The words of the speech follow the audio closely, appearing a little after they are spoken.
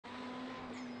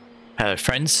Hello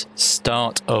friends,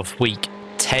 start of week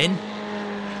 10.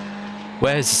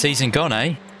 Where has the season gone,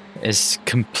 eh? It's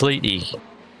completely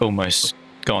almost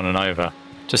gone and over.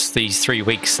 Just these 3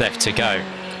 weeks left to go.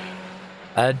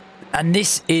 And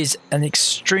this is an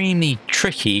extremely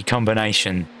tricky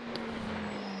combination.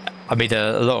 I mean,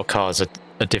 a lot of cars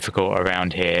are difficult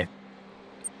around here.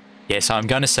 Yes, I'm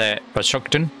going to say it,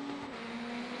 Rudskogen.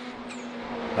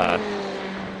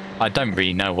 I don't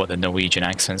really know what the Norwegian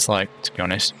accent's like, to be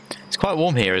honest. It's quite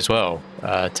warm here as well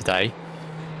today.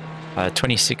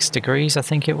 26 degrees, I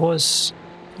think it was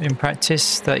in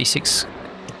practice. 36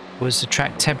 was the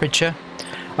track temperature.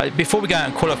 Before we go out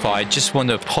and qualify, I just want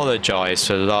to apologise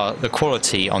for the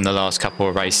quality on the last couple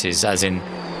of races, as in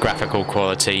graphical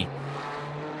quality.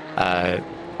 I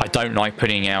don't like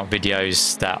putting out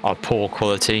videos that are poor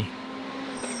quality.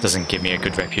 Doesn't give me a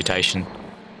good reputation.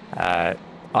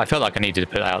 I felt like I needed to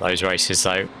put out those races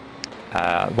though.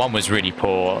 One was really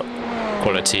poor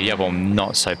quality, the other one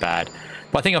not so bad.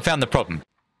 But I think I found the problem.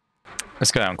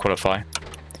 Let's go out and qualify.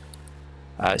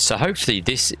 So hopefully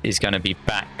this is going to be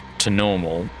back to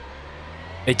normal.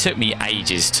 It took me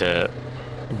ages to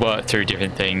work through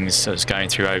different things. I was going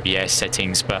through OBS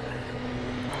settings, but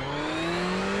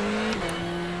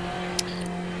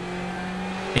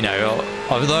you know,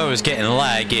 although I was getting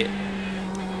lag,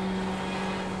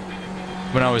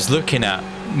 when I was looking at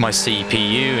my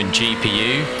CPU and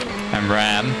GPU and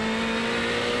RAM,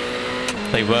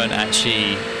 they weren't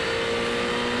actually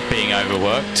being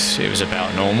overworked. It was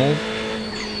about normal.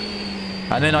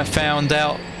 And then I found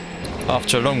out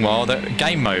after a long while that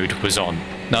game mode was on.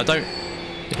 Now,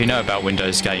 if you know about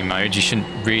Windows game mode, you shouldn't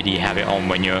really have it on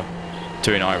when you're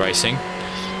doing iRacing.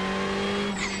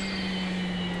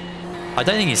 I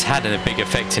don't think it's had a big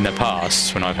effect in the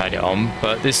past when I've had it on,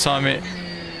 but this time it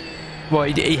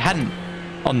hadn't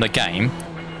on the game.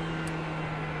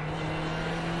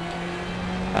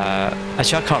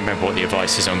 Actually, I can't remember what the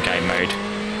advice is on game mode,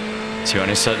 to be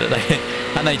honest. So that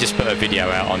they just put a video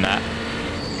out on that.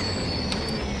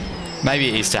 Maybe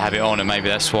it is to have it on, and maybe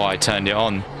that's why I turned it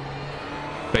on.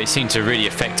 But it seemed to really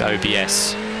affect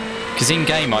OBS, because in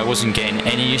game I wasn't getting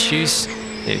any issues.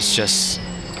 It was just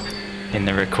in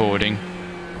the recording.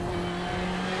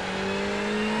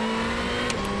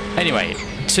 Anyway,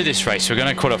 to this race, we're going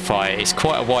to qualify. It's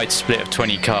quite a wide split of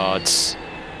 20 cards.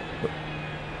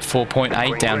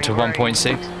 4.8 down to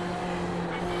 1.6.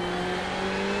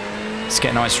 Let's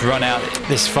get a nice run out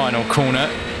this final corner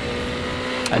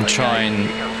and try and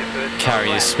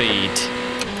carry the speed.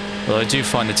 Well, I do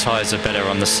find the tyres are better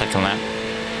on the second lap.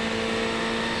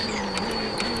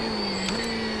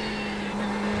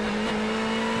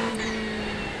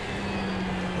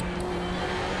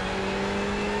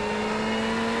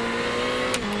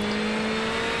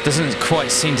 Doesn't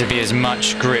quite seem to be as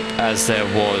much grip as there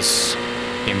was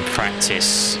in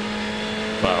practice.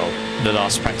 Well, the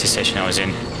last practice session I was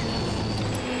in.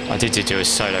 I did do a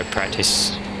solo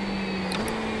practice.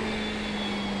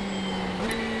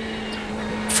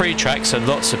 Free track, so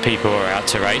lots of people are out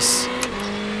to race.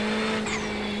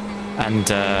 And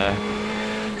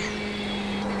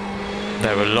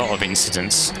there were a lot of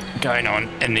incidents going on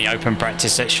in the open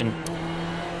practice section.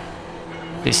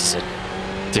 This is a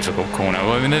difficult corner.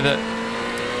 Well, I mean,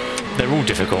 they're all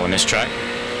difficult on this track.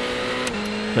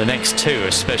 The next two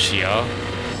especially are.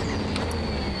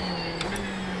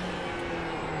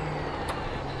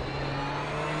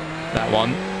 That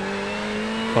one,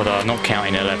 although I'm not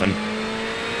counting 11.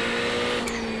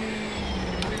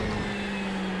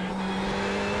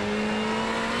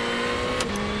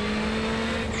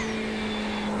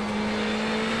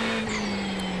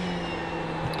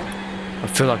 I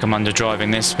feel like I'm under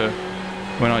driving this, but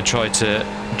when I try to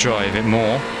drive it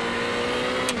more,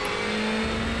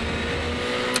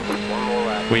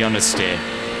 we understeer.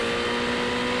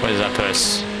 Where does that put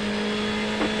us?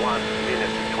 1 minute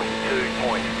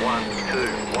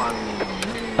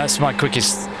 22.121. That's my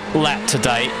quickest lap to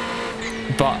date,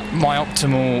 but my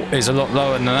optimal is a lot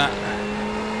lower than that.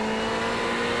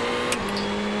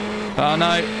 Oh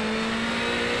no.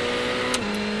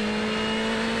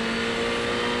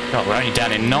 God, we're only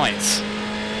down in 9th.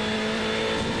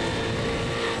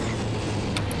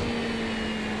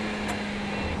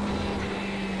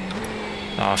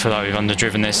 Oh, I feel like we've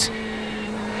underdriven this.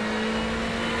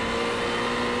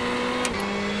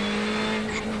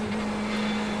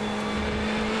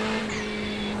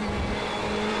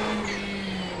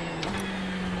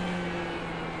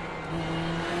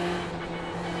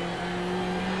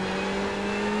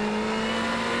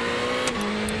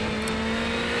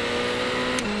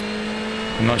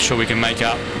 I'm not sure we can make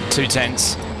up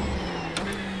 2/10.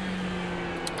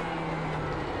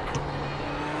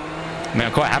 I mean,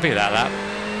 I'm quite happy with that lap.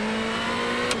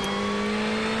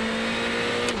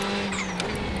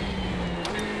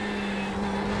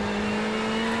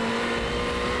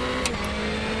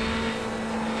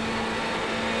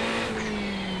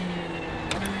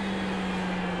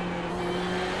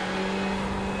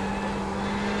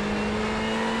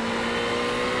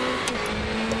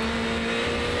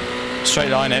 Straight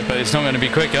line it, but it's not going to be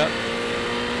quicker. I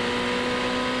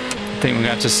think we're going to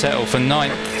have to settle for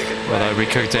 9th, although we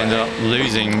could end up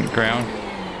losing ground.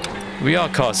 We are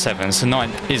car 7, so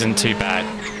 9th isn't too bad.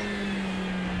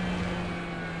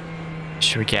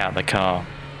 Should we get out of the car?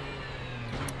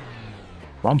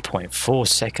 1.4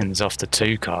 seconds off the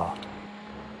 2 car.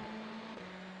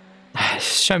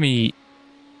 Let me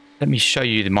show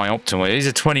you my optimal. It is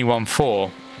a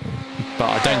 21.4, but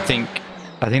I think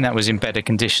that was in better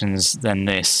conditions than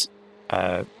this.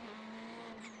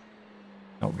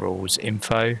 Not rules,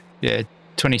 info. Yeah,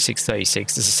 26.36.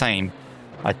 It's the same.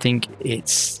 I think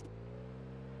it's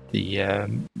the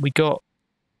we got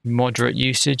moderate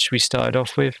usage. We started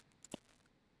off with. I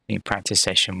think practice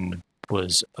session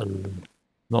was a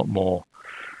lot more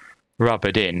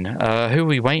rubbered in. Who are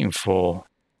we waiting for?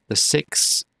 The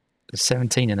 6, the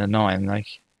 17, and the 9. They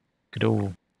could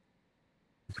all.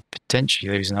 We could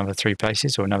potentially lose another 3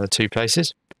 places or another 2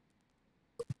 places.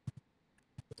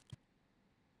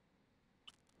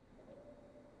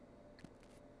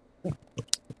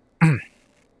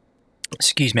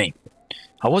 Excuse me.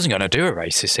 I wasn't going to do a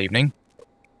race this evening.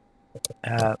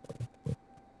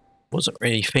 Wasn't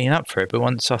really feeling up for it, but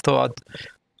once I thought I'd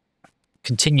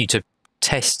continue to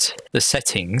test the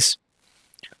settings.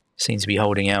 Seems to be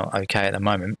holding out okay at the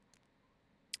moment.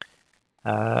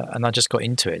 And I just got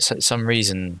into it. So for some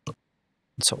reason,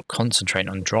 sort of concentrating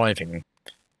on driving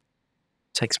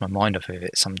takes my mind off of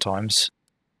it sometimes.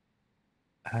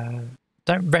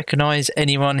 Don't recognise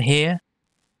anyone here.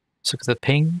 Let's look at the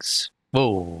pings.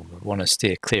 Whoa, I want to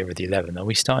steer clear of the 11. Are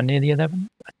we starting near the 11?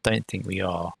 I don't think we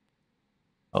are.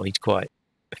 Oh, he's quite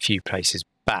a few places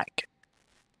back.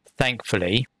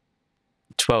 Thankfully,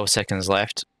 12 seconds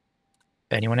left.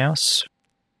 Anyone else?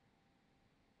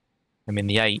 I'm in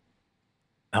the 8.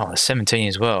 Oh, the 17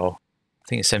 as well. I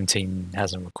think the 17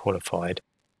 hasn't qualified.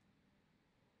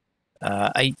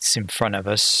 8's in front of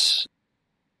us.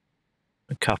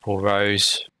 A couple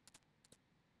rows.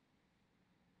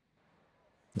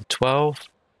 The 12.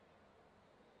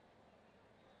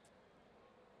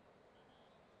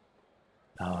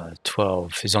 The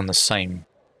 12 is on the same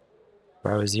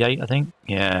row as the 8, I think.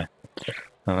 Yeah.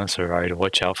 Oh, that's a row to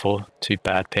watch out for. 2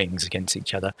 bad pings against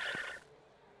each other.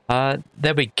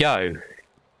 There we go.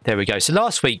 There we go. So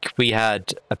last week we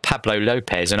had a Pablo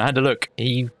Lopez, and I had a look.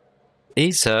 He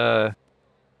is a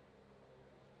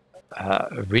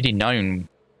really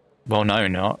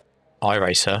well-known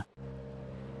iRacer.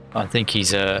 I think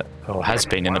he's or has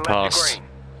been in the past.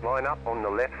 Line up on the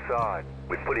left side.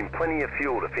 We've put in plenty of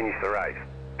fuel to finish the race.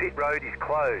 Pit road is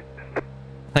closed.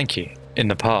 Thank you. In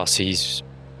the past, he's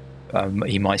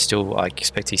he might still, I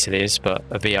expect he still is, but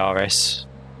a VRS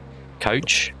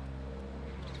coach.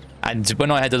 And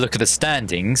when I had a look at the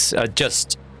standings,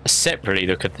 just separately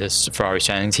look at this Ferrari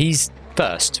standings, he's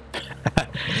first.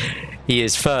 He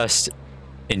is first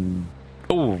in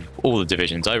all the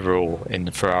divisions overall in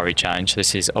the Ferrari Challenge.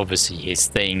 This is obviously his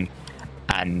thing,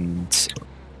 and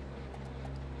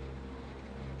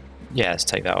yeah, let's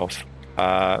take that off.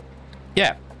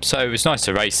 Yeah, so it was nice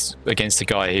to race against the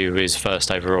guy who is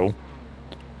first overall.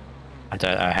 I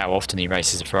don't know how often he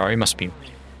races a Ferrari. He must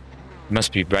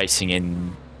be racing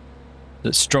in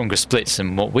the stronger splits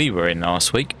than what we were in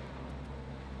last week.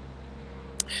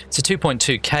 It's a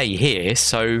 2.2k here,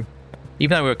 so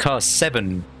even though we're car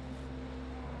 7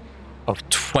 of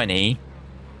 20,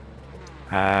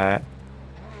 we're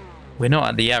not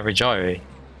at the average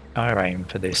iRating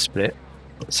for this split.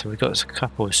 So we've got a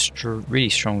couple of really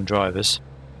strong drivers.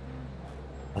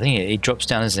 I think it drops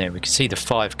down, isn't it? We can see the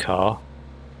 5 car.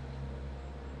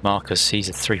 Marcus, he's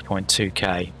a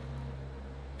 3.2k.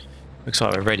 Looks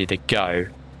like we're ready to go.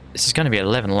 This is going to be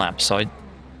 11 laps. So I've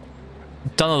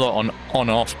done a lot on and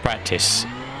off practice.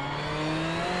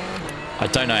 I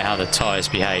don't know how the tyres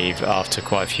behave after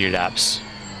quite a few laps.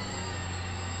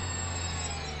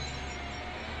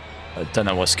 I don't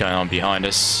know what's going on behind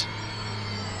us.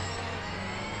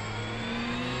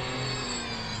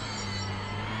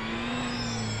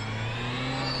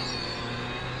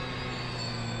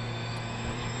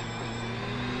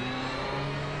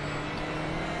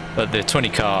 But the 20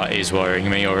 car is worrying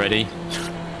me already.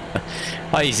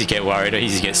 I easily get worried, I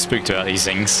easily get spooked about these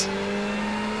things.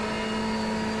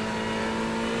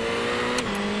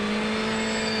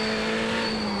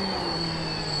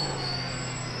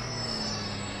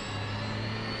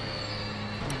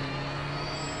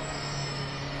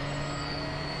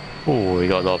 Oh, we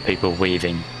got a lot of people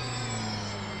weaving.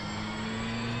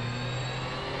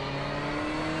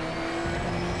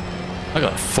 I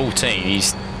got 14.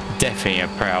 He's definitely a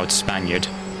proud Spaniard.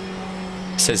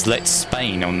 It says "Let's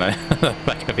Spain" on the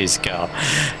back of his car.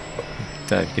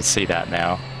 Don't know if you can see that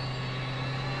now.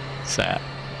 So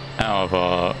out of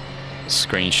our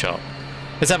screenshot.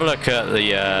 Let's have a look at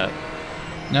the.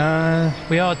 No,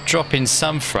 we are dropping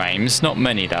some frames, not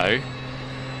many though.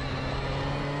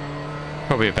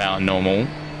 Probably about normal,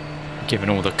 given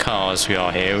all the cars we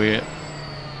are here.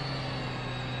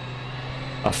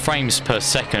 Our frames per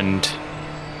second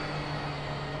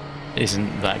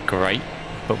isn't that great,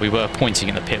 but we were pointing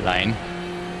at the pit lane.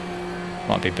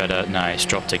 Might be better. No, it's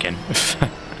dropped again.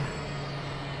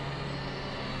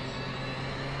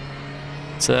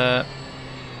 So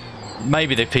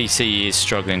maybe the PC is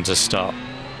struggling to start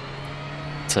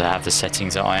to have the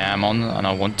settings that I am on, and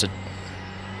I want to,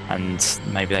 and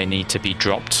maybe they need to be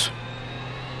dropped.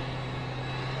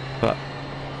 But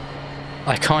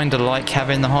I kind of like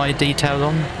having the high detail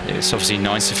on. It's obviously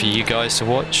nicer for you guys to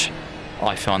watch.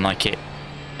 I find like it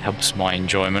helps my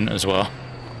enjoyment as well.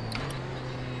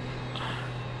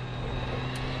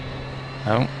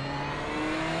 Oh.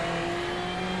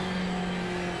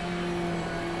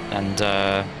 And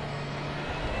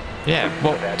yeah,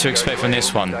 what to expect from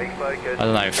this one? I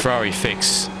don't know, Ferrari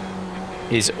fix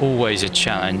is always a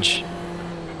challenge.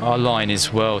 Our line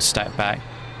is well stacked back.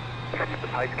 The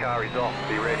pace car is off,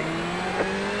 be ready.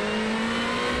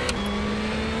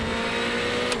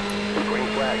 Green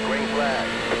flag, green flag.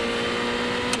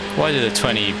 Why did the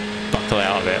 20 buckle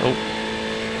out of it? Oh.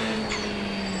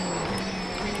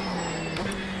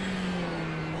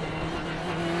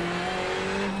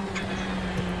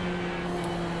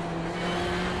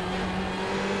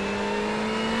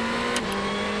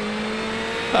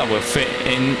 Oh, we'll fit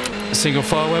in single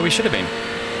file where we should have been.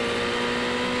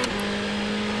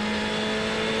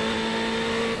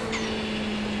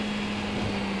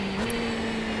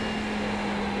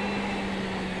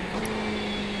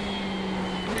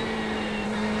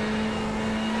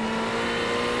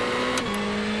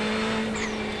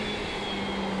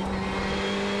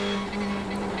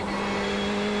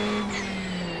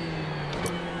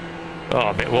 Oh,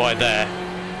 a bit wide there.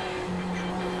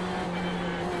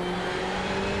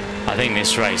 I think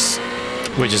this race,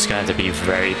 we're just going to be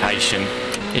very patient.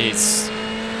 It's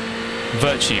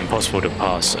virtually impossible to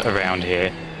pass around here.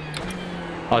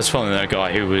 I was following a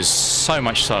guy who was so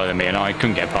much slower than me and I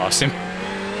couldn't get past him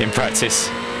in practice.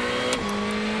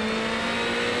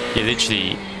 You're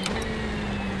literally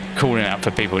calling out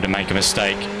for people to make a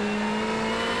mistake.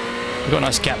 We've got a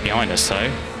nice gap behind us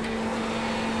though.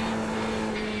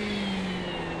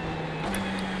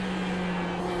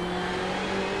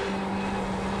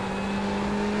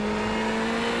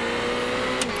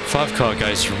 Five car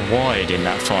goes wide in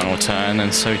that final turn,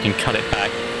 and so we can cut it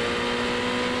back.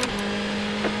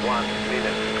 1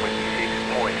 minute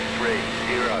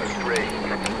 26.303.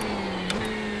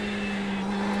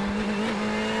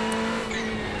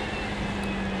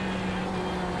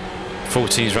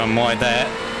 14's run wide there.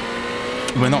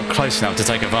 We're not close enough to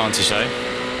take advantage though.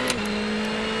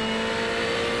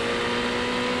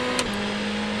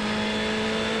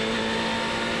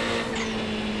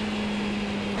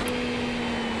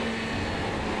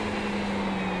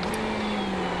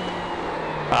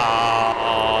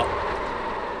 Ah,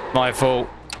 my fault.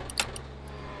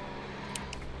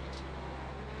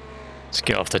 Let's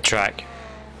get off the track.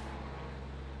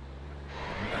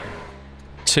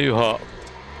 Too hot.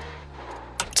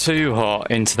 Too hot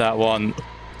into that one.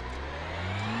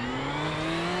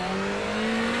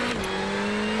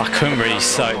 I couldn't really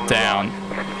slow it down.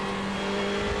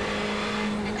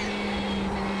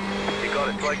 You got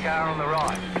a slow car on the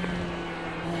right.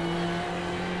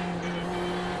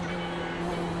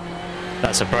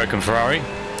 That's a broken Ferrari.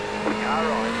 Car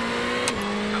right.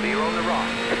 Clear on the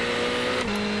right.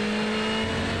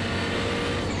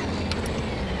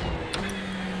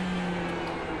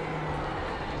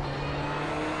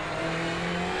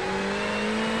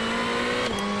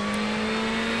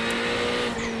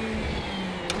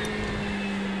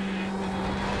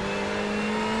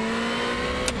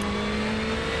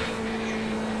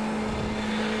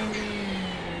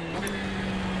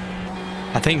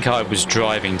 I think I was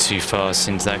driving too fast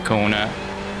into that corner,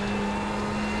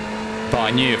 but I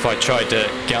knew if I tried to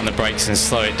get on the brakes and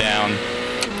slow it down,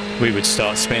 we would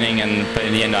start spinning, but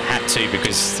in the end I had to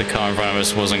because the car in front of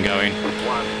us wasn't going. 1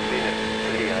 minute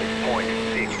 38.68.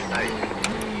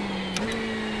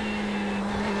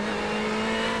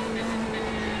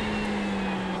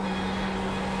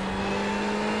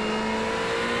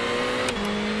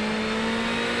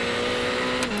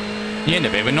 the end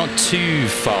of it. We're not too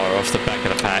far off the back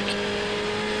of the pack.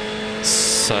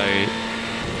 So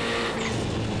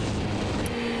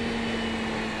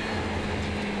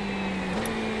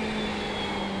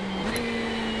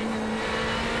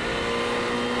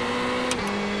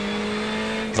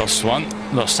lost one,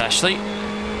 lost Ashley.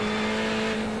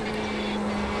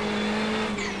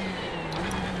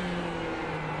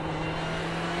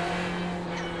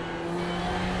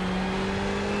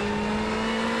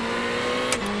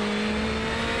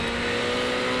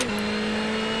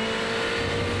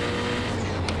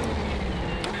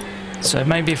 So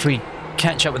maybe if we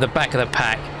catch up with the back of the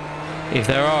pack, if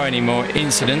there are any more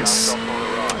incidents.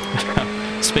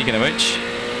 Speaking of which,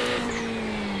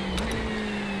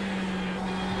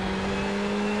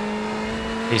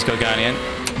 he's got going in,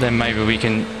 then maybe we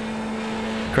can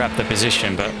grab the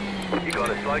position, but You got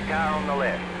a slow car on the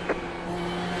left.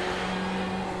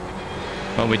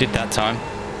 well, we did that time.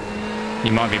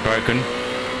 You might be broken.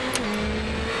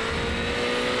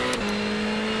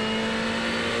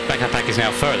 Back of the pack is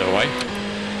now further away.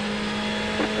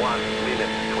 1 minute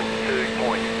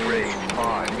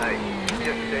 22.358.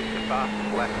 Just set the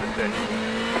fastest lap of the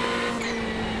session.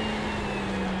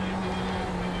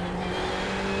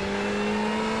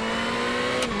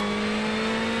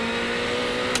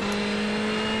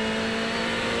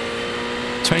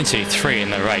 .22.3 in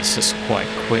the race, that's quite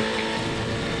quick.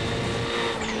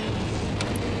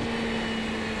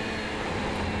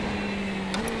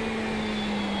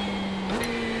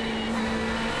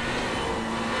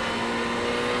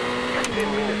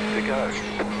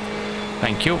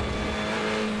 Thank you.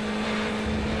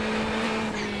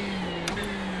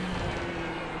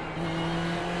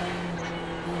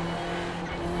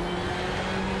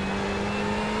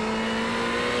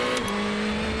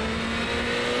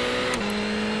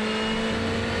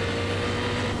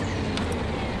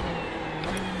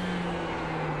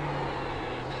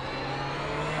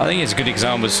 I think it's a good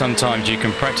example. Sometimes you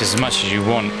can practice as much as you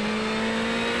want,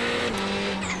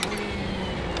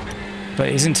 but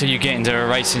it isn't until you get into a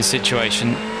racing situation.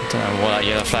 I don't know what that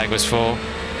yellow flag was for.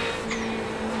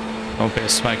 Oh, a bit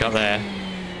of smoke up there.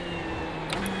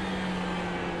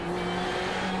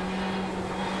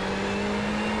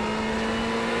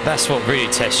 That's what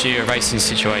really tests you, a racing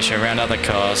situation around other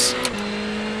cars.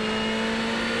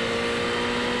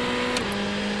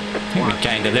 I think we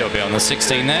gained a little bit on the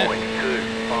 16 there.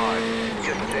 0.25.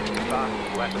 Just set the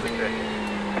fastest lap of the session.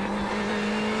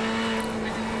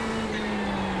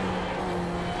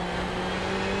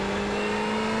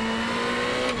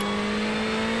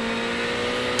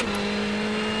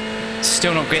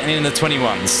 Still not getting in the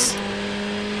 21s.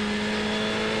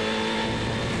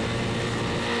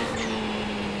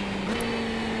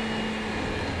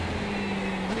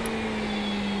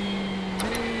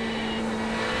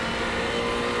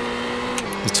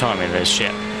 The timing of those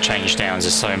shit change downs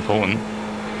is so important.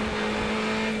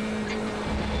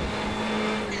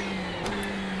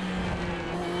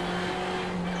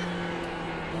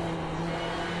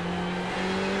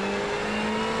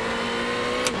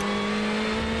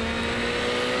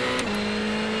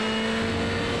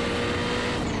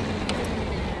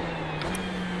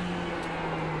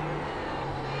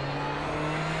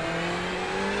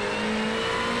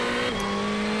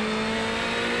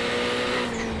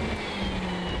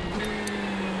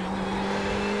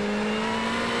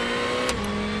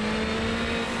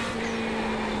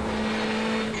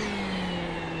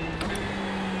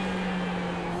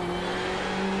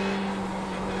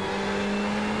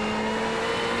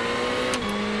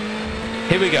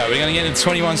 Here we go, we're going to get into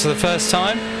 21s for the first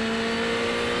time.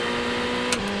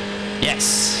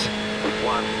 Yes.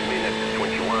 1 minute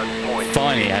 21.3.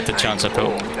 Finally had the chance to put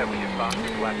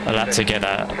a lap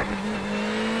together.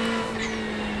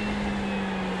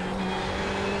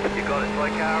 You got a slow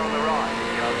car on the right.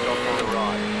 Car stopped on the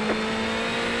right.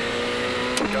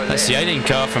 Go That's the left. 18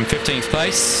 car from 15th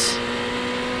place.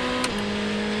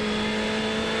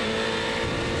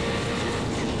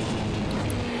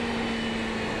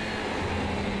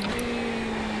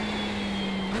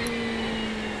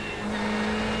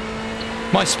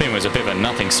 My spin was a bit of a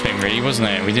nothing spin really, wasn't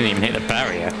it? We didn't even hit the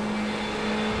barrier.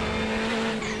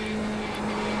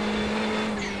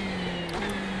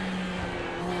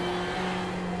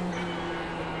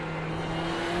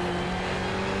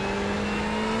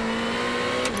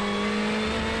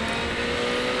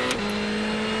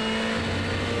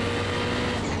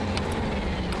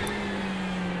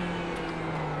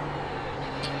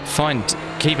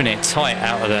 Keeping it tight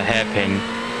out of the hairpin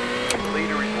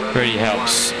really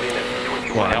helps.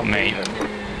 Well, help me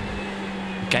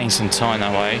gain some time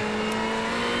that way.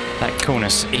 That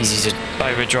corner's easy to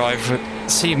overdrive.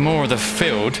 See more of the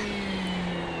field.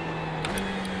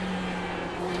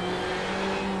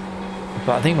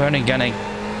 But I think we're only going to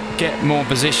get more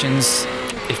positions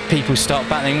if people start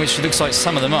battling, which it looks like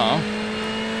some of them are. 1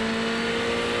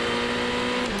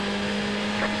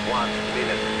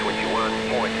 minute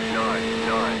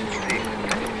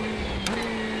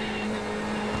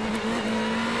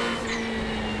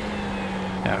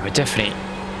 21.996. We're definitely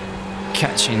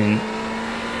catching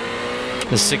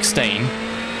the 16.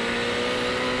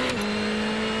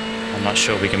 I'm not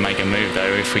sure we can make a move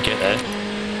though if we get there.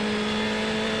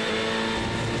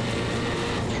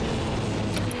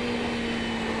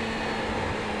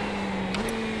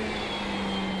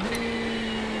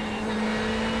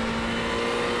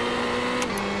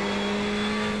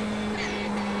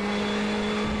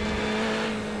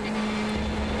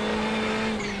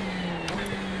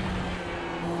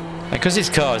 Because this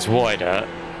car is wider,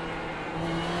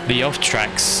 the off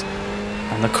tracks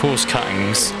and the course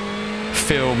cuttings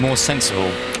feel more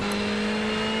sensible.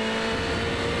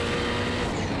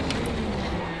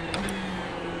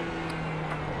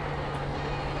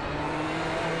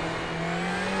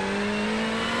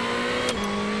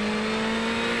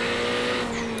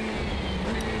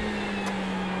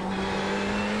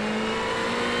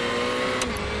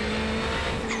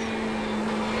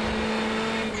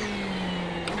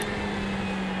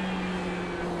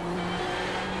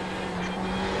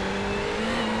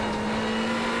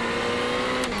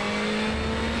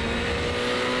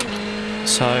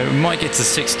 So we might get to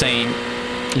 16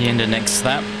 the end of next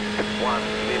lap. 1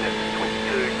 minute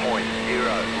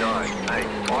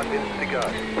 22.098. 5 minutes to go.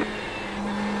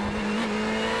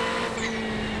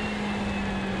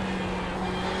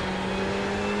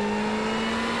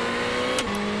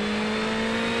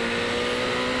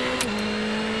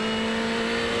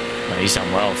 Well, he's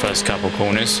done well first couple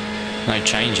corners. No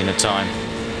change in the time.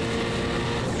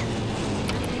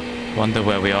 Wonder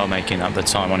where we are making up the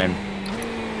time on him.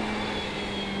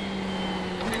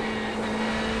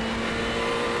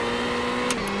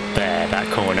 There, that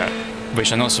corner,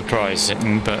 which I'm not surprised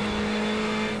in, but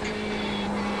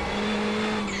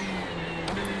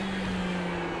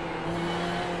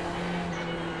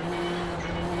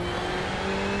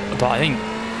I think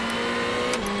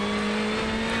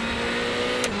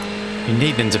you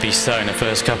need them to be slow in the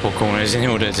first couple corners in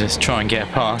order to try and get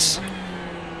a pass.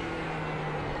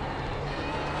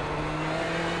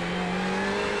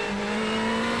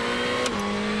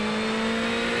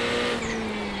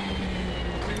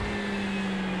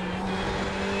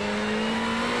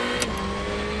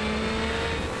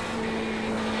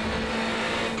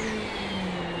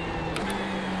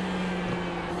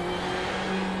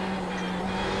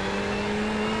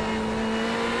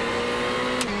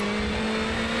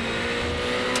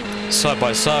 Side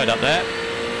by side up there. 1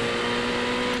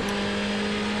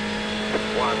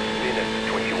 minute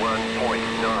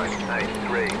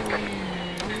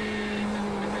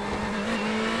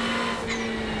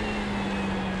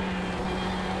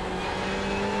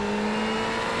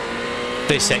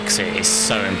This exit is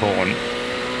so important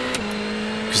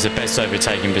because the best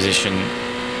overtaking position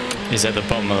is at the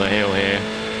bottom of the hill here.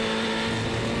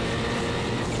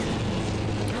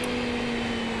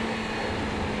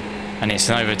 And it's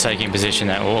an overtaking position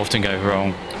that will often go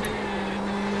wrong.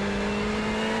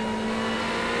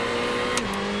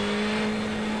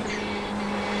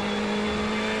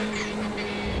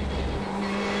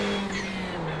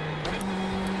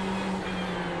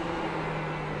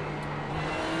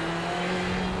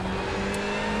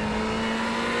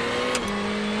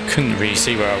 Couldn't really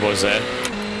see where I was there.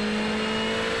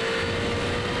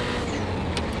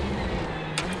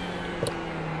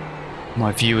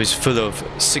 My view is full of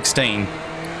 16.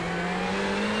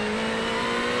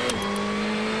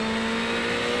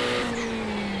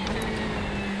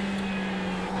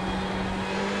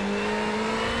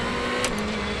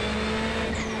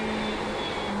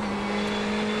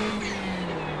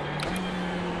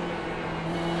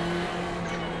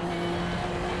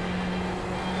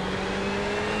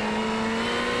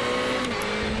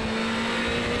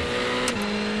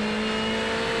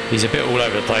 He's a bit all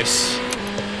over the place.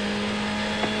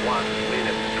 1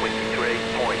 minute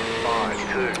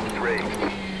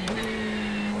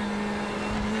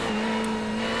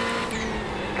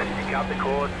 23.523. Pick up the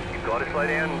course. You've got to slow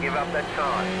down and give up that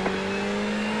time.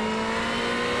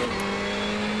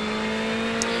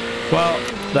 Well,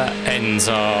 that ends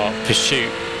our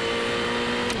pursuit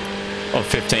of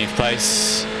 15th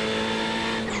place.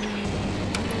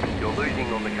 You're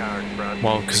losing on the car in front.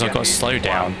 Well, because I got slowed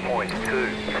down.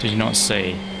 1.2. Did you not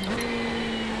see?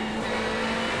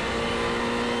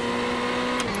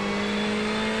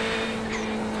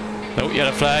 Oh,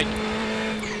 yellow flag.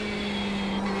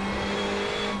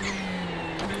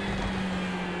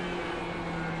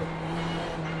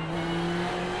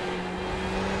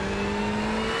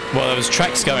 Well, there was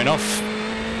tracks going off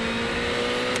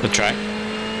the track.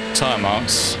 Tyre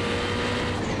marks.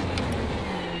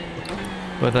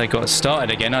 Whether they got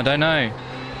started again, I don't know.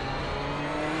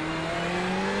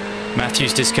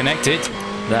 Matthews disconnected.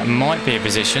 That might be a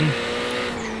position.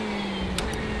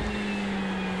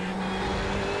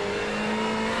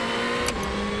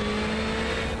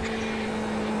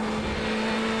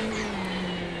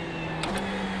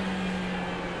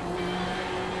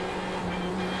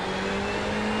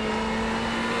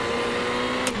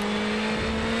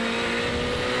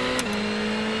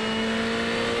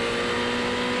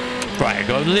 Right, I've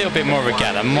got a little bit more of a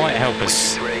gap. That might help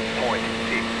us.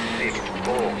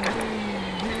 3.664.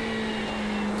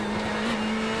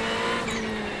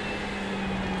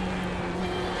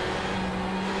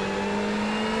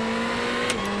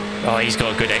 Oh, he's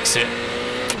got a good exit.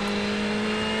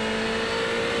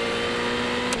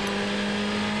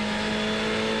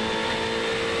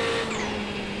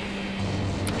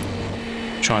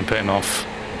 Try and put him off.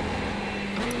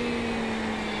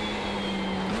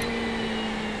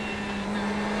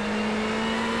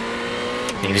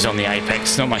 He was on the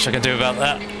apex. Not much I can do about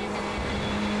that.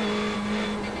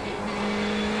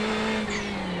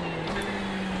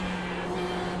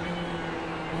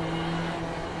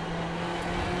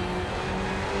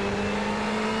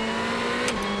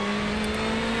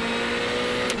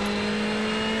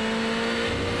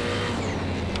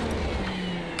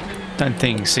 Don't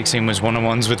think 16 was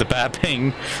one-on-ones with the bad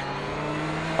ping.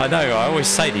 I know, I always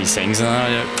say these things and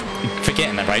I forget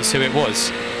in the race who it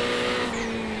was.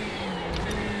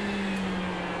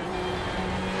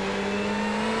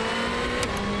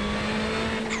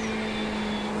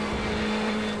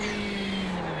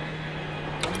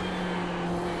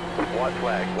 White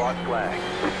flag, white flag.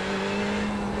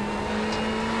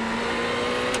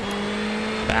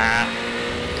 Ah,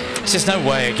 there's just no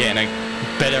way of getting a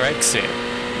better exit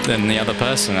than the other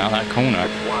person out that corner.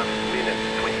 1 minute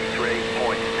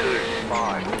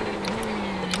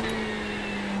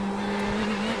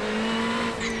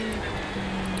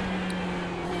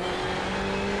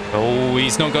 23.25. Oh,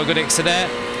 he's not got a good exit there.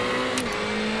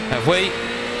 Have we?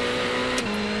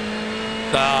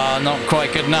 Ah, not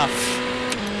quite good enough.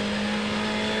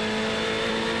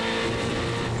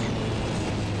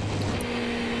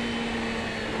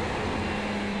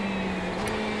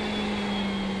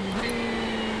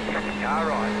 Car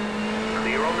right.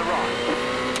 Clear on the right.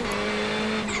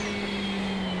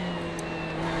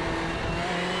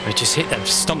 We just hit them,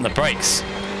 stomp the brakes.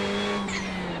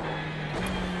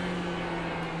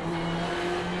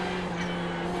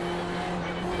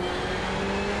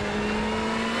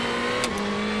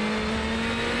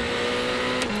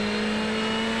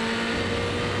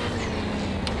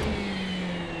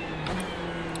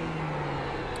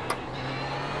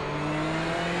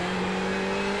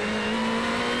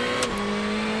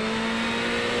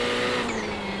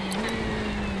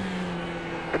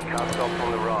 Car stops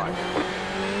on the right.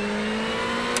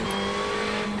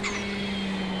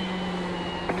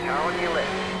 Car on your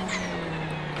left.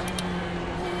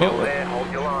 Still there,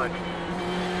 hold your line.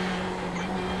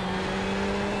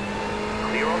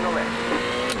 Clear on the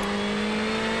left.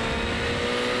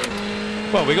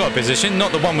 Well, we got a position,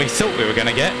 not the one we thought we were going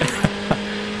to get.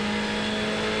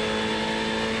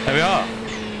 There we are.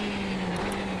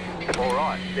 All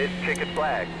right, there's checkered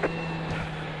flag.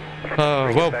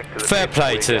 Oh, well, fair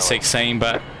play to the 16,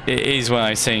 but it is one of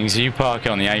those things. You park it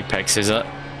on the apex,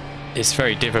 it's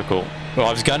very difficult. Well,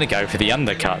 I was going to go for the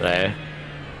undercut there.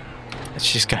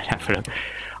 Let's just go and have a look.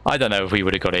 I don't know if we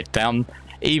would have got it down.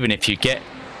 Even if you get...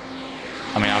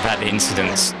 I mean, I've had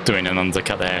incidents doing an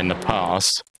undercut there in the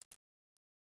past.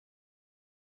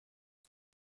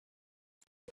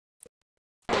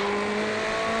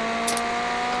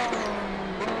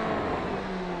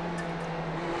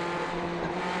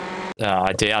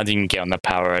 I didn't get on the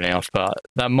power early enough, but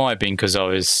that might have been because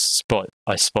I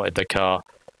spotted the car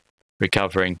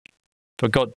recovering.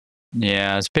 But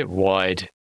yeah, it's a bit wide.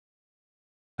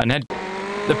 And then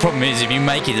the problem is, if you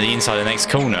make it to the inside of the next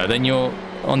corner, then you're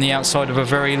on the outside of a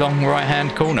very long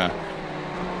right-hand corner.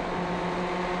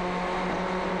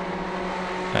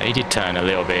 He did turn a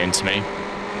little bit into me.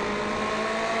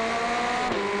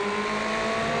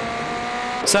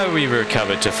 So we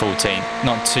recovered to 14,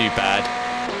 not too bad.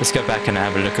 Let's go back and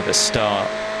have a look at the start.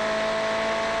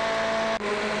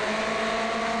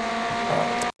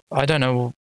 I don't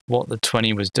know what the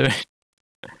 20 was doing.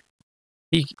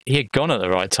 He had gone at the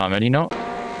right time, had he not?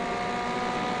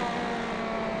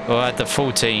 Well, at the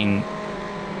 14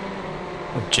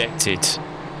 objected.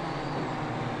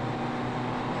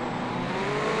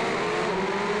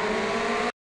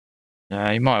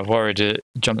 He might have worried to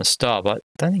jump the start, but I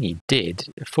don't think he did.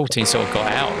 14 sort of got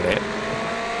out of it.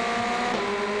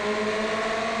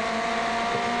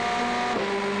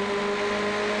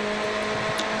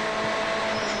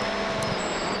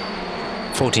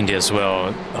 Did as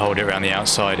well. Hold it around the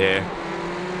outside here.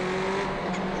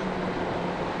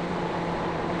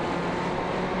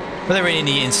 Were there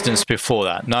any incidents before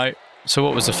that? No. So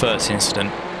what was the first incident?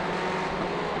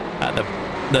 At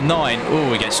the 9.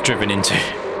 Oh, he gets driven into.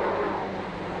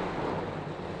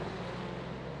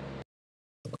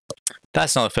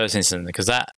 That's not the first incident because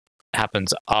that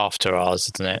happens after ours,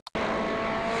 doesn't it?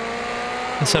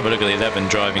 Let's have a look at the 11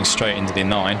 driving straight into the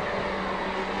 9.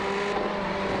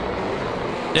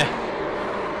 Yeah.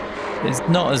 It's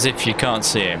not as if you can't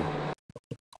see him.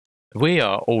 We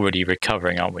are already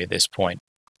recovering, aren't we, at this point?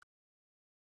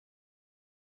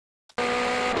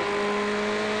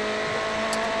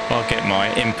 I'll get my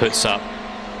inputs up.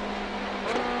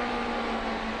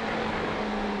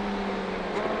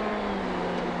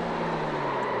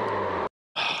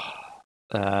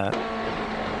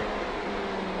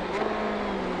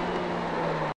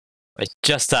 It's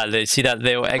just that, see that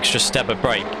little extra step of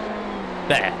brake?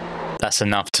 There. That's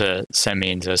enough to send me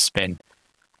into a spin.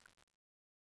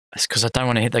 That's because I don't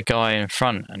want to hit the guy in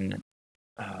front. And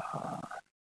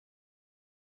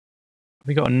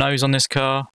we got a nose on this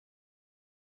car?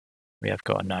 We have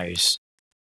got a nose.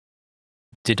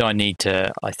 Did I need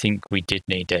to? I think we did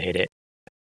need to hit it.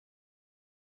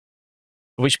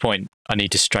 At which point I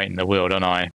need to straighten the wheel, don't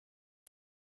I?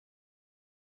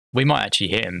 We might actually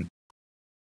hit him.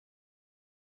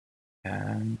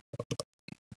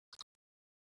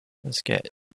 Let's get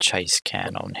chase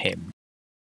can on him.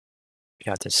 Be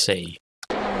able to see.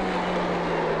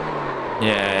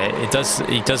 Yeah, it does.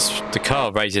 He does. The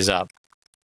car raises up.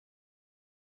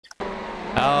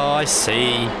 Oh, I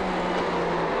see.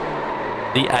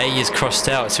 The A is crossed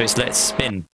out, so it's let's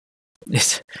spin.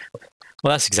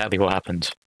 Well, that's exactly what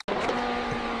happened.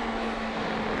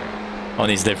 On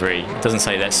his livery, it doesn't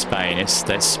say let's Spain, it's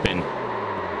let's spin.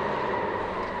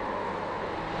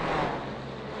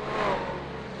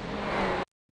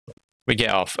 We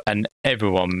get off, and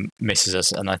everyone misses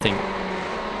us, and I think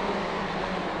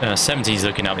 70's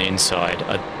looking up the inside.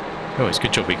 Oh, it's a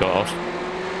good job we got off.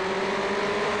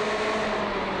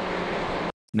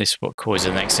 This is what caused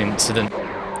the next incident.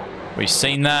 We've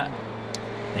seen that.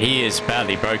 He is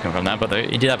badly broken from that, but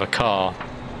he did have a car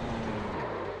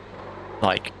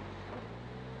like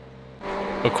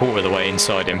a quarter of the way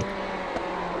inside him.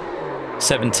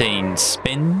 17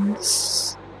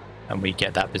 spins, and we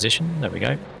get that position. There we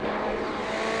go.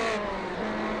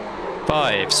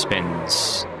 5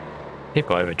 spins.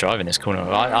 People are overdriving this corner.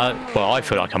 Well, I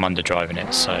feel like I'm underdriving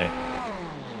it, so.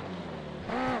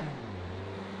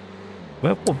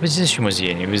 Well, what position was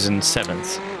he in? He was in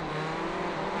 7th.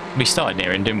 We started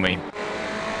near him, didn't we?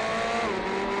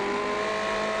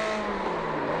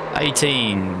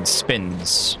 18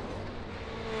 spins.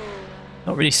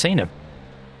 Not really seen a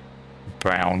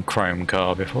brown chrome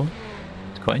car before.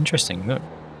 It's quite interesting, look.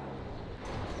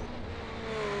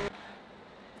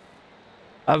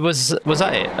 Was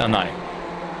that it? Oh no.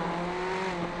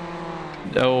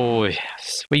 Oh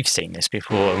yes, we've seen this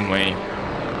before, haven't we?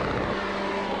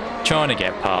 Trying to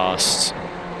get past.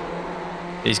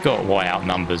 He's got white out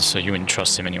numbers, so you wouldn't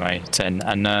trust him anyway. 10,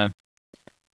 and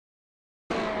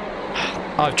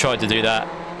I've tried to do that.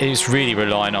 It's really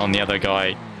reliant on the other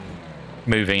guy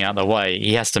moving out the way.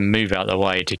 He has to move out the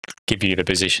way to give you the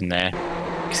position there,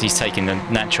 because he's taking the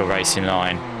natural racing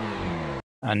line,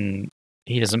 and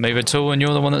he doesn't move at all, and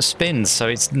you're the one that spins, so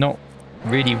it's not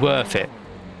really worth it.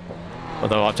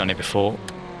 Although I've done it before.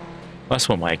 That's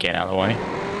one way of getting out of the way.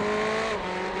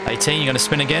 18, you're going to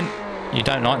spin again? You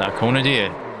don't like that corner, do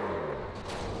you?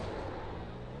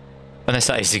 Unless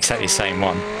that is exactly the same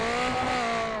one.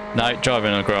 No,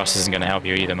 driving on the grass isn't going to help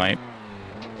you either, mate.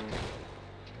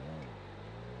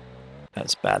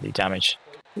 That's badly damaged.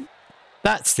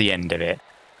 That's the end of it.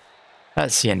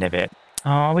 That's the end of it. Oh,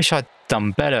 I wish I'd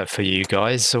done better for you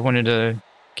guys. I wanted to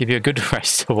give you a good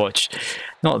race to watch.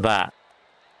 Not that.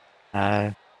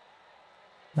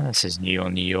 This is new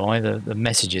on the UI. The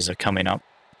messages are coming up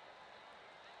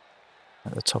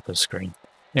at the top of the screen.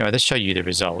 Anyway, let's show you the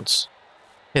results.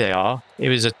 Here they are. It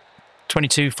was a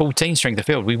 22-14 strength of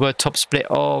field. We were top split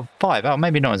of 5. Oh,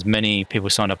 maybe not as many people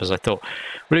signed up as I thought.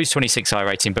 We lose 26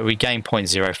 iRating, but we gain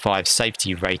 0.05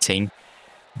 safety rating.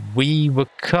 We were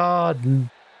card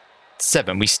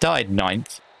 7. We started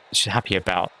 9th. Happy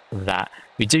about that.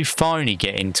 We do finally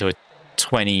get into a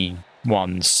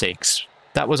 21-6.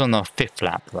 That was on the 5th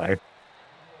lap, though.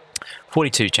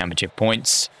 42 championship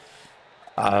points.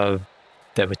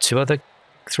 There were 2 other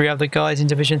three other guys in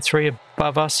Division 3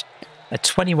 above us. A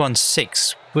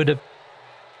 21.6 would have...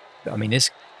 I mean,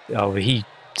 this... Oh, he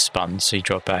spun, so he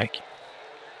dropped back.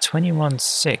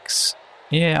 21.6.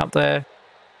 Yeah, up there.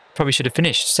 Probably should have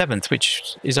finished 7th,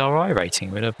 which is our I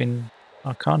rating. Would have been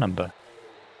our car number.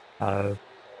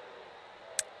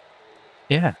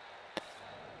 Yeah.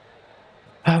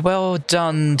 Well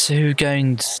done to who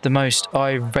gained the most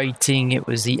I rating. It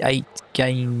was the 8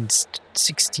 gained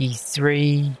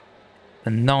 63. The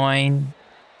 9,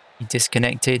 he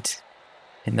disconnected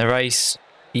in the race.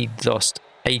 He lost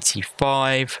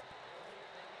 85.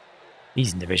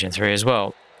 He's in Division 3 as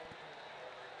well.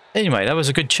 Anyway, that was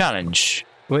a good challenge.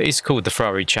 Well, it's called the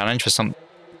Ferrari Challenge for some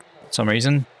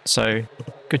reason. So,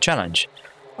 good challenge.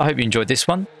 I hope you enjoyed this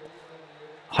one.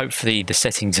 Hopefully the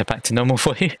settings are back to normal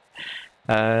for you.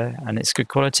 And it's good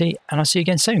quality. And I'll see you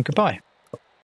again soon. Goodbye.